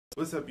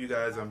What's up, you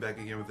guys? I'm back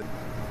again with the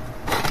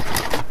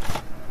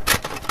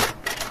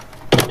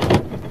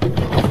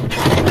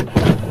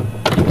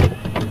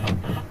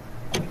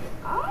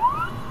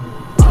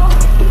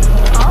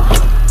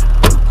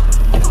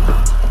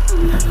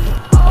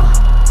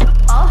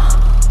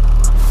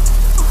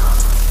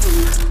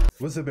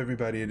What's up,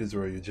 everybody? It is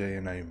Royal J,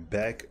 and I am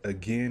back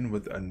again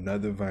with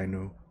another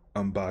vinyl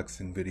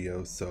unboxing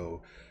video.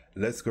 So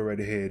let's go right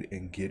ahead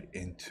and get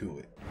into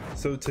it.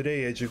 So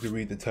today, as you can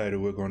read the title,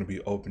 we're going to be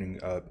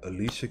opening up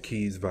Alicia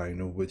Keys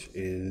vinyl, which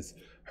is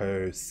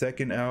her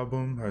second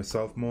album, her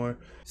sophomore.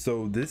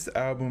 So this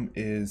album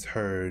is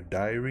her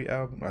diary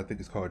album. I think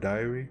it's called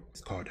Diary. It's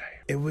called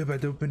Diary. And we're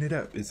about to open it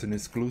up. It's an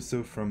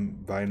exclusive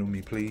from Vinyl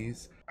Me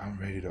Please. I'm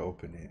ready to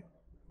open it.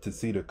 To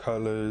see the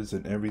colors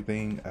and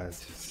everything, I'm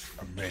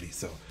ready.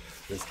 So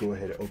let's go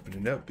ahead and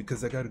open it up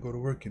because I got to go to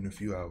work in a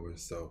few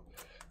hours. So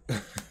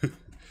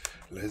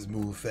let's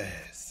move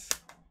fast.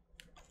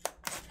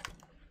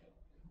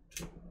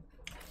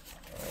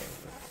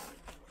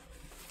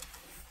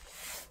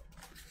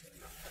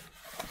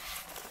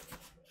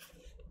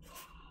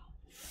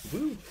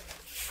 Woo.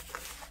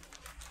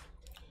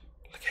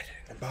 Look at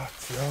it in the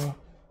box, y'all.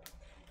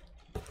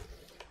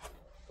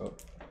 Oh.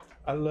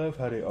 I love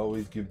how they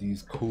always give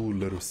these cool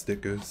little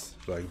stickers,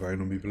 like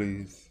Vinyl Me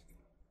Please.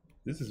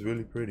 This is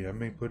really pretty. I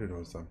may put it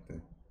on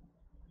something.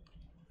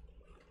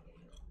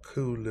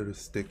 Cool little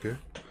sticker.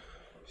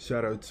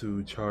 Shout out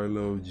to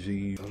Charlo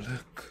G. Oh,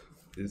 look,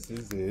 this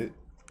is it.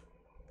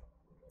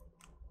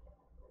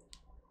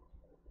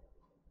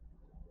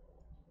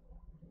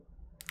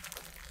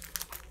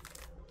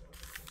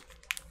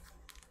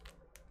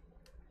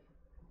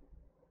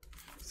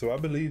 So I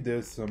believe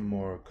there's some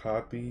more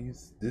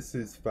copies. This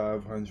is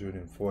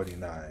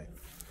 549,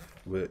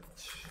 which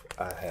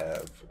I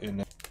have.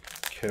 And I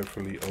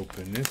carefully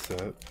open this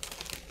up.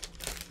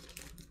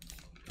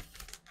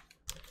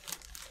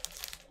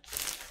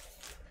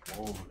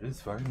 Oh,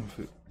 this vinyl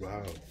fit.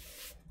 Wow.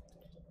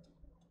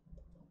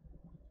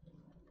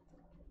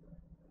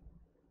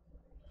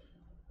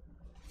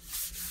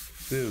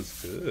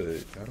 Feels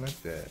good. I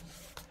like that.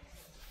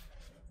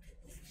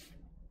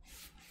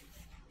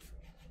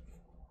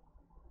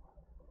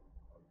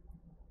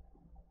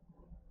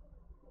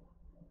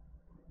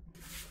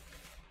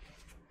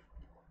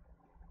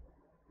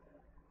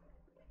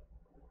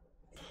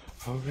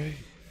 All right.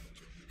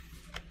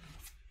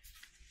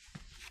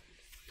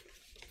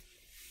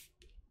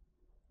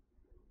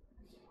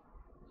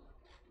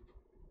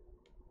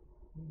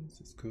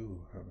 This is cool.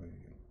 How are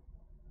you?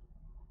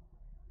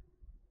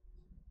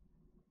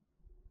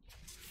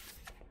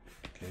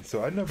 Okay,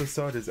 so I never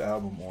saw this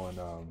album on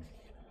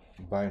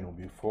vinyl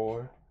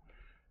before.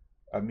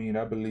 I mean,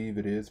 I believe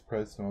it is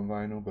pressed on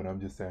vinyl, but I'm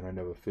just saying I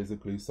never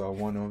physically saw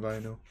one on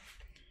vinyl.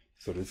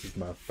 So this is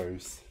my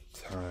first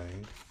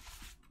time.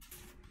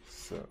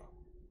 So.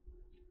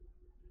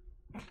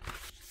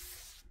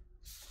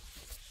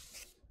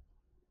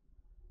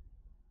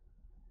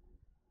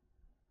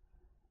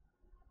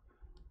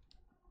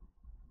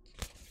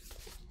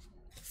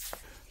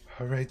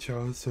 All right,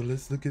 y'all, so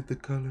let's look at the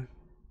color.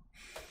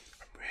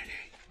 I'm ready.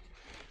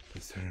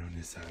 Let's turn it on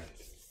this side.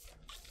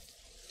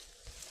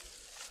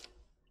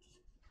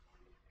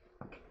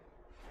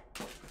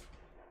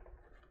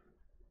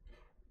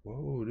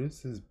 Whoa,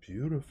 this is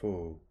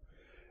beautiful.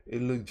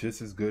 It looks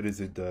just as good as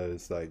it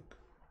does like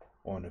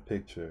on a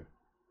picture.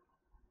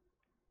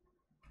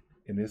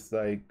 And it's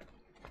like,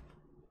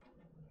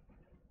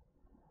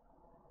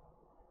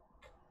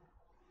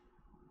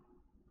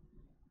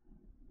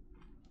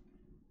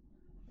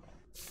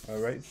 all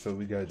right, so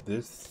we got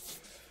this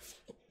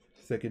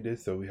second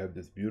disc. So we have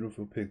this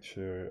beautiful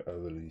picture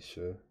of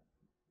Alicia.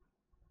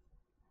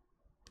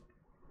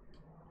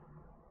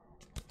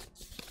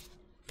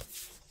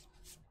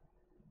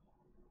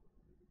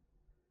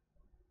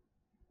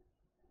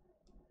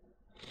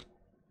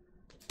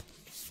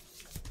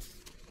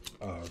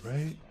 All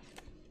right.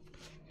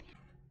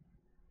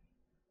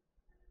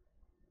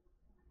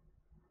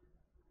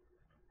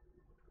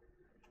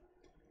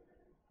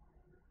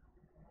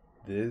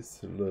 This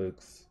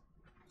looks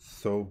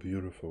so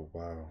beautiful.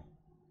 Wow.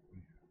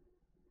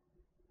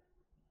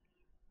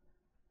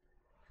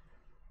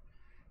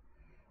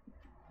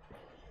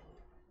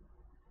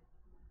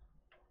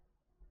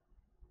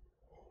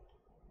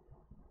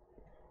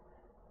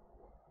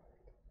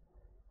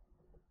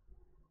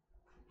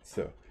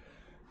 So,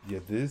 yeah,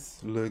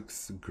 this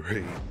looks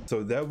great.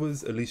 So that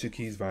was Alicia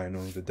Keys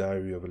vinyl, the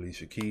Diary of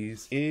Alicia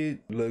Keys. It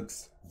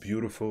looks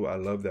beautiful. I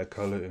love that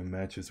color. It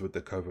matches with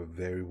the cover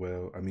very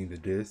well. I mean, the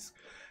disc.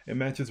 It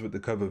matches with the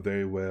cover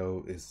very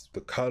well. It's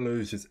the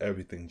colors, just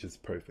everything,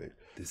 just perfect.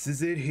 This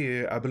is it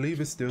here. I believe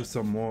it's still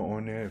some more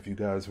on there if you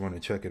guys want to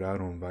check it out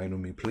on Vinyl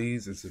Me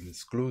Please. It's an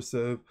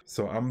exclusive.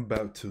 So I'm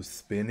about to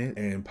spin it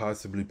and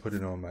possibly put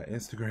it on my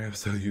Instagram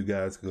so you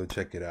guys can go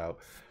check it out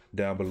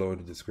down below in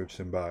the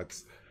description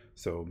box.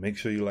 So make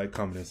sure you like,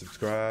 comment, and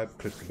subscribe.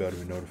 Click the bell to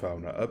be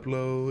notified when I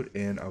upload.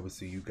 And I will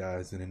see you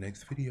guys in the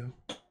next video.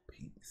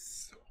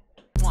 Peace.